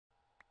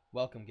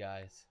Welcome,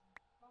 guys,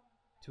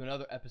 to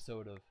another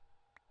episode of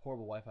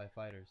Horrible Wi-Fi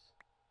Fighters.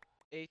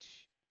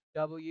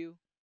 HWFFF.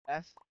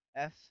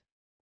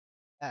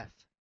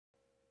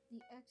 The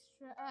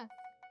extra F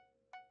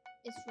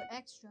is for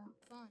extra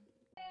fun.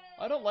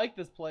 I don't like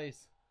this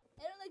place.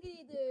 I don't like it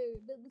either,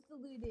 but we still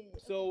do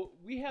it. So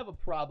we have a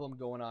problem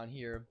going on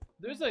here.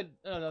 There's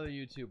another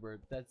YouTuber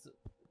that's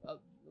a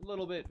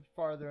little bit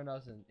farther than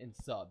us in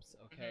subs,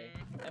 okay?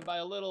 And by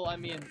a little, I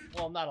mean,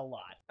 well, not a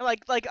lot.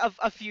 Like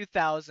a few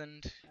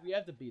thousand. We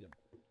have to beat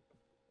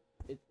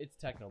him. It's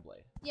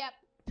Technoblade. Yep,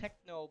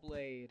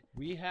 Technoblade.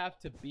 We have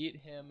to beat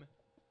him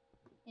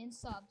in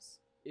subs.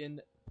 in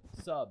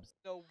subs.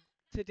 So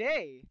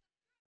today,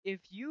 if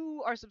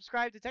you are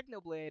subscribed to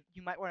Technoblade,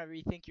 you might want to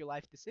rethink your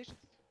life decisions.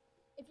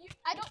 If you,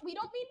 we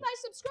don't mean by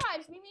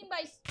subscribes. We mean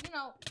by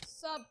sub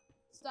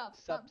stuff.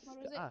 What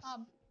was it? us.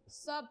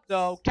 Sub.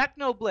 So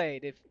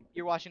Technoblade, if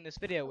you're watching this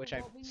video, which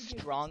I What will you do?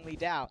 strongly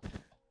doubt,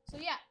 So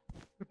yeah,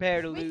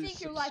 prepare to Rethink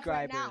lose your life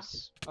right now.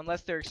 subscribers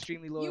unless they're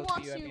extremely loyal to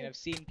want you. I mean, to- I've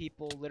seen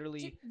people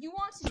literally you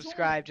want to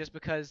subscribe just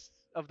because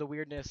of the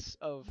weirdness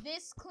of join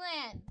this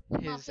clan? You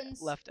his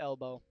muffins. left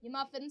elbow. You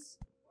muffins.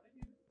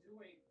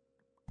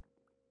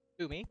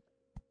 Who, me?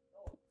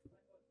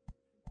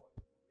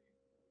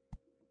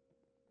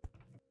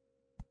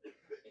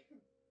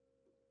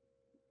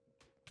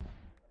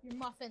 Your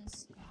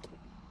muffins.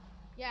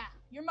 Yeah,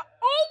 your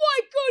Oh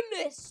my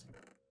goodness!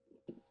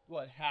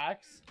 What,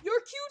 hacks? Your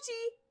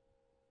cutie.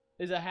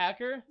 Is a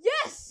hacker?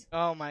 Yes.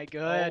 Oh my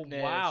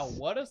goodness. Oh, wow,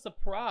 what a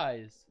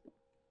surprise.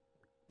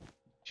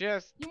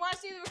 Just, You want to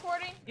see the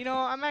recording? you know,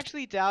 I'm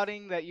actually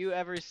doubting that you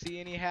ever see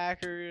any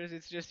hackers.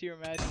 It's just your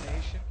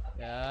imagination.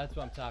 Yeah, that's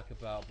what I'm talking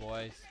about,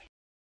 boys.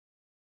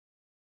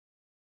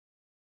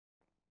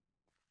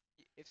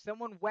 If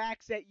someone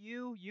whacks at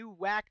you, you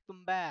whack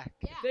them back.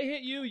 Yeah. If they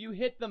hit you, you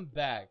hit them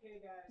back.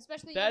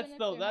 Especially That's even if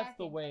the they're that's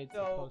the hacking. way it's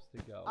So, supposed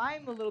to go.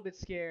 I'm a little bit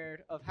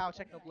scared of how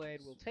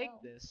Technoblade will take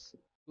this.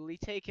 Will he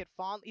take it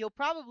fondly? He'll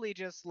probably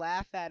just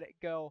laugh at it,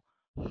 go,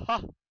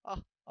 ha, ha,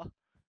 ha.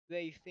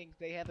 They think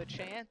they have a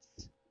chance,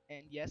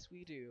 and yes,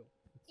 we do.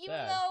 Even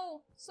sad.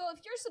 though, so if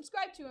you're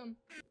subscribed to him,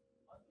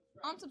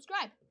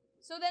 unsubscribe.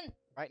 So then,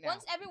 Right now,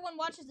 once everyone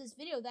watches this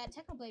video that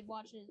Technoblade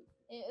watches,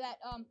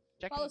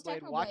 follows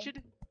Technoblade, Technoblade, watch it.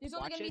 there's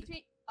only gonna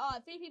be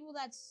Watch three people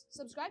that's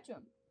subscribed to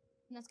him,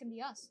 and that's gonna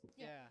be us.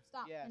 Yeah,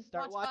 Stop. yeah. and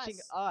Start watch watching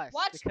us. us,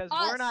 Watch because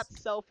we're not us.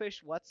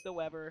 selfish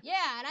whatsoever. Yeah,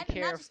 and I We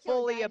did not care just kill a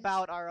fully guy.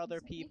 about our other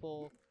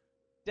people.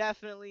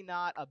 Definitely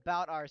not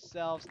about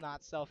ourselves.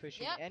 Not selfish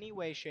Yep. in any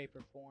way, shape,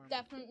 or form.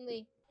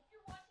 Definitely.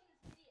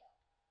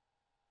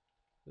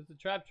 There's a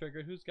trap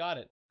trigger. Who's got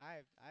it? I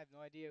have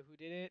no idea who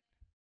did it.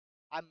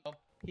 I'm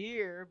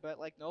here, but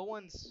like no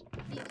one's.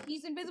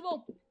 He's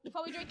invisible. He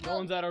probably drank No milk.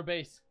 one's at our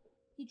base.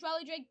 He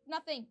probably drank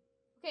nothing.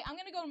 Okay, I'm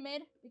gonna go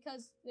mid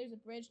because there's a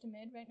bridge to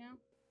mid right now.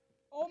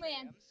 Oh Okay,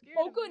 man. I'm scared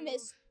Oh to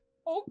goodness. move.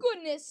 Oh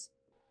goodness.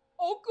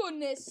 Oh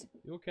goodness.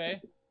 You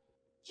okay?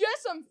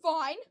 Yes, I'm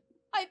fine.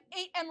 I have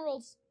 8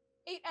 emeralds.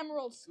 8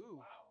 emeralds.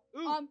 Ooh.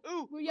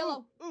 Ooh. We're Ooh.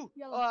 yellow. Ooh.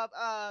 Yellow.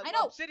 I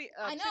know. Obsidian.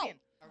 I know. Obsidian.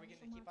 Are we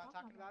gonna keep on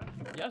talking about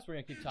him? Yes, we're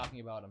gonna keep talking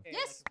about him. Okay,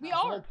 Yes, like we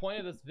how- That's the are. whole point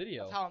of this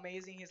video. How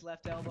amazing his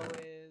left elbow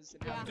is,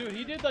 and how Yeah. Dude,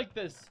 he did like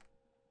this.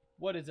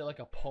 What is it, like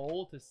a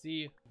poll to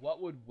see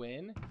what would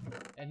win?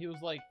 And he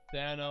was like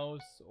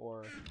Thanos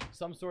or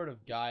some sort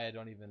of guy, I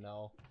don't even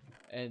know.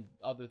 And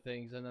other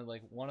things. And then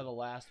like one of the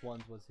last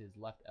ones was his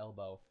left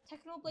elbow.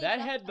 Technoblade.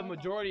 That had the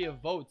majority of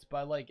votes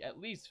by like at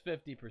least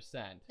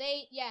 50%.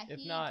 He If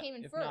came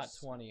in if first. not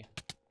 20.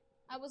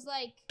 I was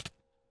like,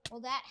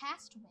 well, that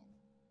has to win.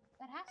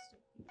 That has to.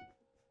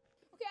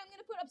 Okay, I'm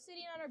gonna put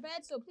obsidian on our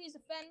bed, so please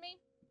defend me.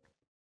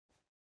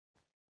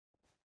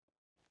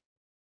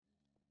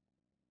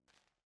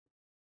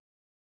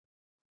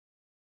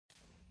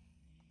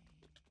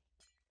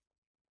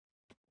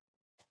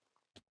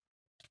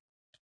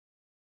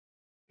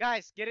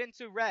 Guys, get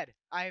into red.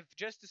 I've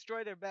just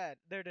destroyed their bed.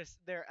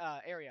 Their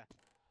area.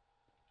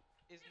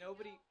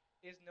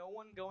 Is no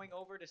one going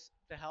over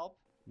to help?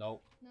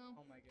 Nope. No.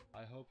 Oh my god.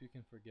 I hope you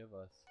can forgive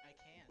us. I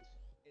can't.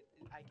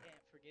 I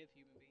can't forgive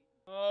human beings.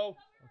 Oh.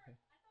 Okay.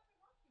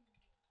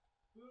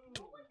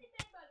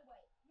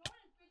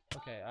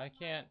 Okay, I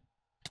can't.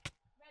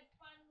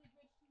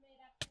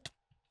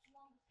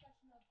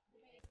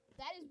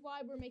 That is why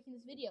we're making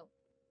this video.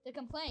 To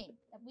complain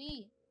that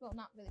well,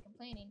 not really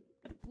complaining.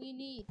 We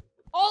need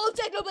all of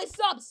Technoblade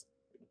subs.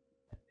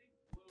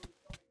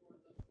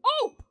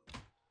 Oh!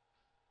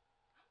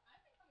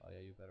 Oh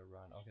yeah, you better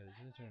run. Okay, did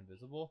they turn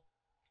invisible?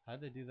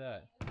 How'd they do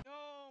that?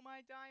 No,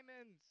 my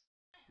diamonds.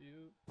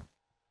 You.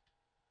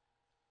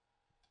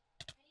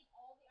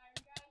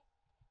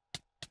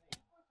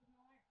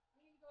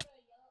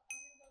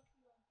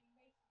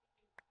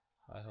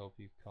 I hope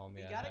you call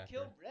me We a gotta hacker.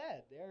 kill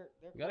red. They're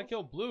We gotta close.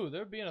 kill blue.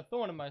 They're being a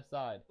thorn in my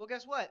side. Well,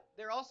 guess what?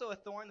 They're also a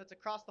thorn that's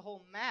across the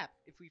whole map.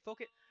 If we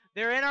focus,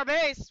 they're in our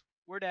base.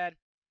 We're dead.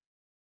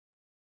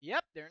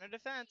 Yep, they're in a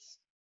defense.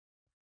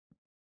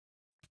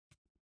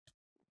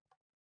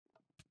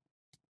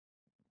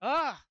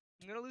 Ah,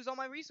 I'm gonna lose all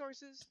my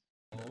resources.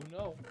 Oh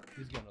no,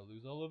 he's gonna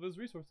lose all of his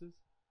resources.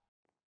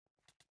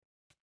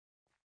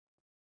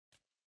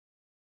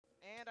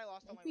 And I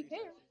lost all my We care.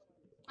 resources.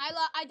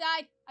 I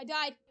died. I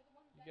died.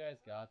 You guys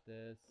got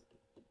this.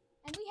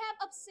 And we have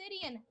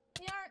obsidian.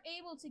 They aren't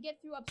able to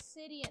get through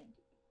obsidian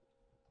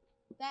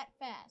that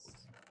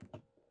fast.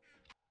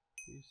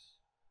 Peace.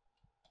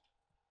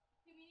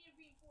 We need to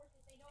reinforce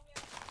it. They know we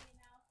have obsidian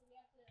now, so we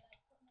have to like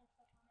put more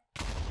stuff on it.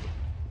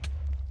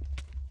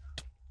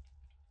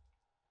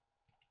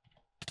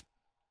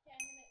 Okay,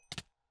 I'm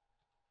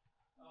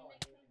gonna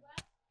make some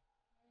glass.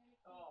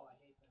 Oh, I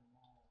hate them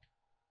all.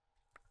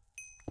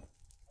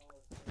 Oh,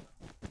 it's so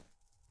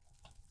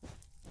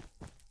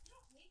You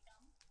don't hate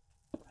them.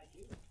 I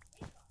do.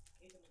 Hate them.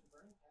 Hate them with a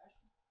burning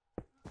passion.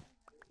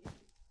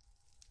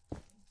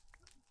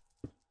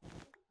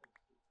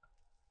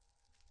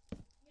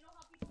 You know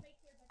how people make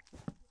their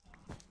vegetables?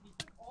 He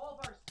took all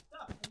of our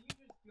stuff. Can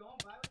you just go on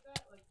by with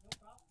that? Like, no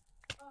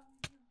problem.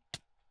 To me?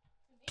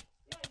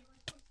 Yeah, you were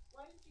supposed.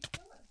 Why didn't you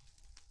kill him?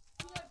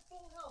 He had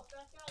full health.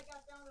 That guy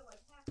got down to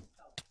like half his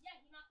health. Yeah,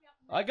 he knocked me off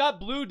the I got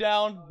blue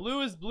down.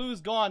 Blue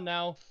is gone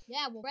now.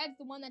 Yeah, well, red's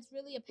the one that's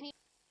really a pain.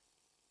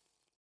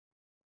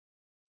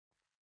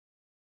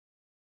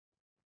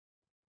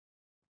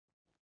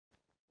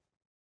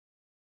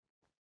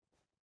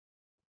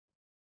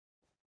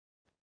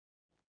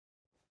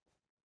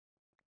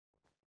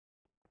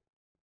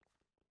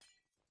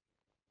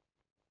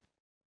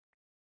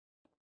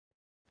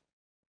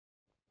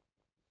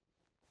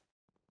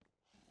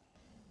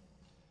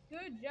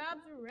 Good job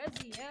to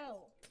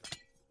Reziel.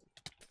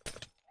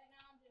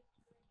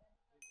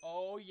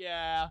 Oh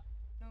yeah.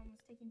 I'm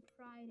taking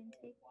pride in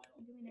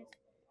doing it.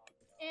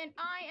 And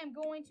I am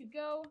going to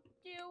go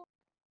do.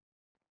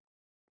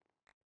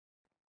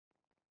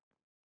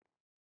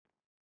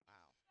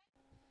 Wow.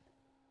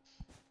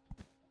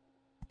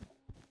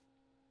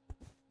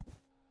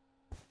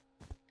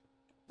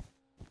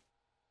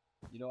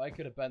 You know, I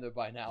could have been there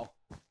by now.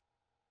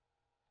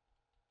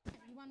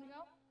 You want to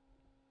go?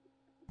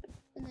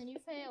 And then you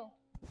fail.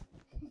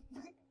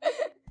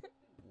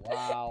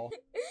 Wow.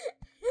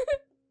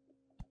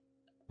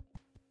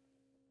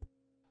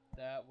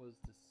 That was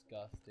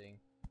disgusting.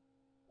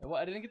 Well,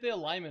 I didn't get the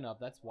alignment up,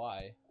 that's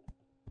why.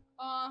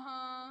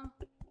 Uh-huh.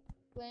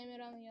 Blame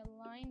it on the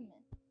alignment.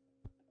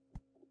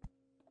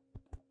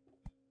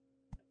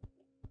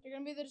 You're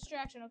gonna be the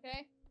distraction,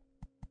 okay?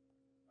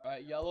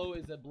 Alright, yellow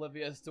is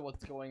oblivious to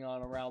what's going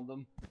on around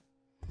them.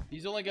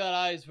 He's only got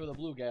eyes for the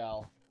blue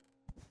gal.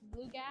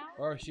 Blue gal?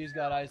 Or she's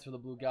got eyes for the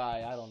blue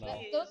guy, I don't know.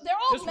 They're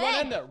all Just men.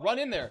 run in there, run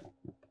in there!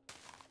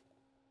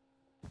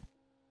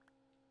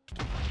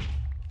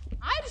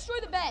 I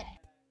destroyed the bed.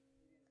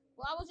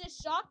 Well, I was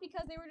just shocked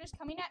because they were just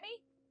coming at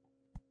me.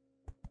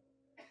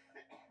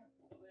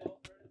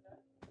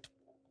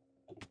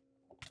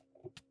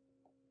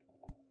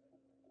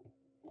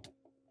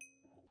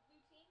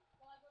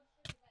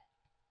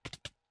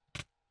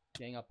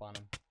 Gang up on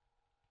him.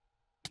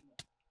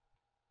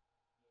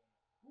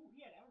 Ooh,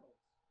 he had emeralds.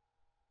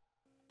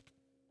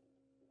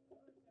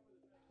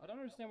 I don't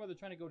understand why they're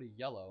trying to go to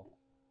yellow.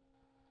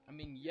 I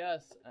mean,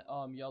 yes,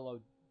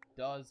 yellow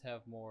does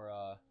have more,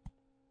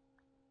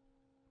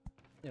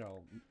 you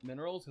know,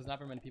 minerals, because not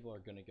very many people are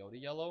going to go to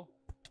yellow.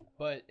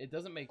 But it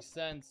doesn't make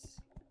sense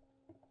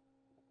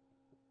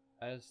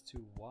as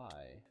to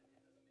why.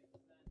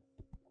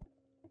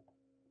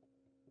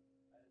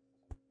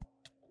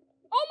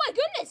 Oh my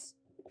goodness!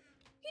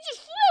 He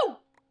just flew!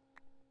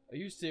 Are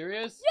you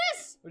serious?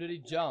 Yes! Or did he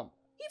jump?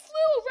 He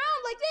flew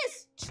around like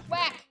this!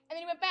 Whack! And then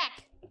he went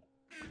back.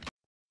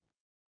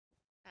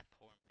 That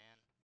poor man.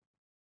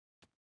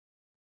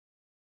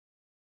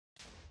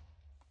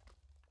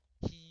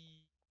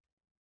 He.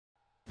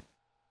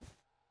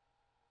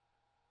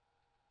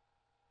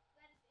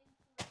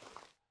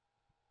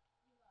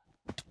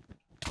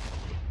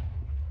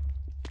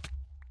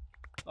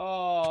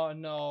 Oh,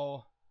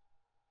 no.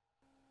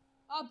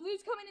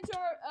 Blue's coming into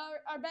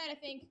our bed, I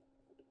think.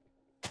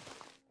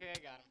 Okay, I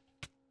got him.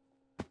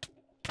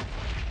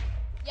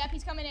 Yep,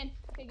 he's coming in.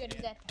 Okay, good,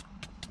 he's dead.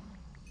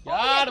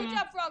 Got Good him!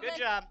 job, Frogman. Good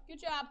job. Good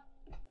job.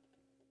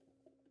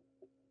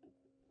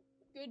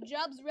 Good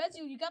job,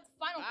 Rezu. You got the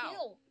final Wow.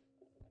 kill.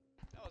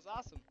 That was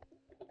awesome.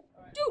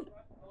 Dude!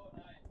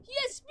 He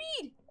has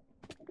speed!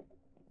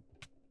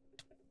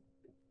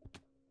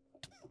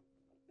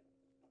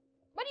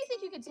 Why do you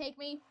think you could take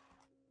me?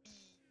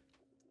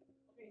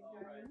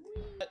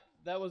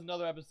 That was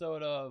another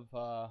episode of,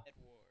 Edward.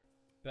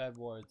 Bad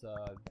Wards,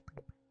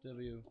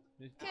 W.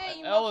 Okay,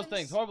 you All those muffins.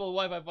 things. Horrible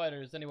Wi-Fi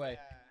fighters. Anyway,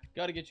 Yeah.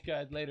 gotta get you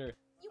guys later.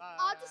 You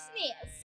ought to sneeze.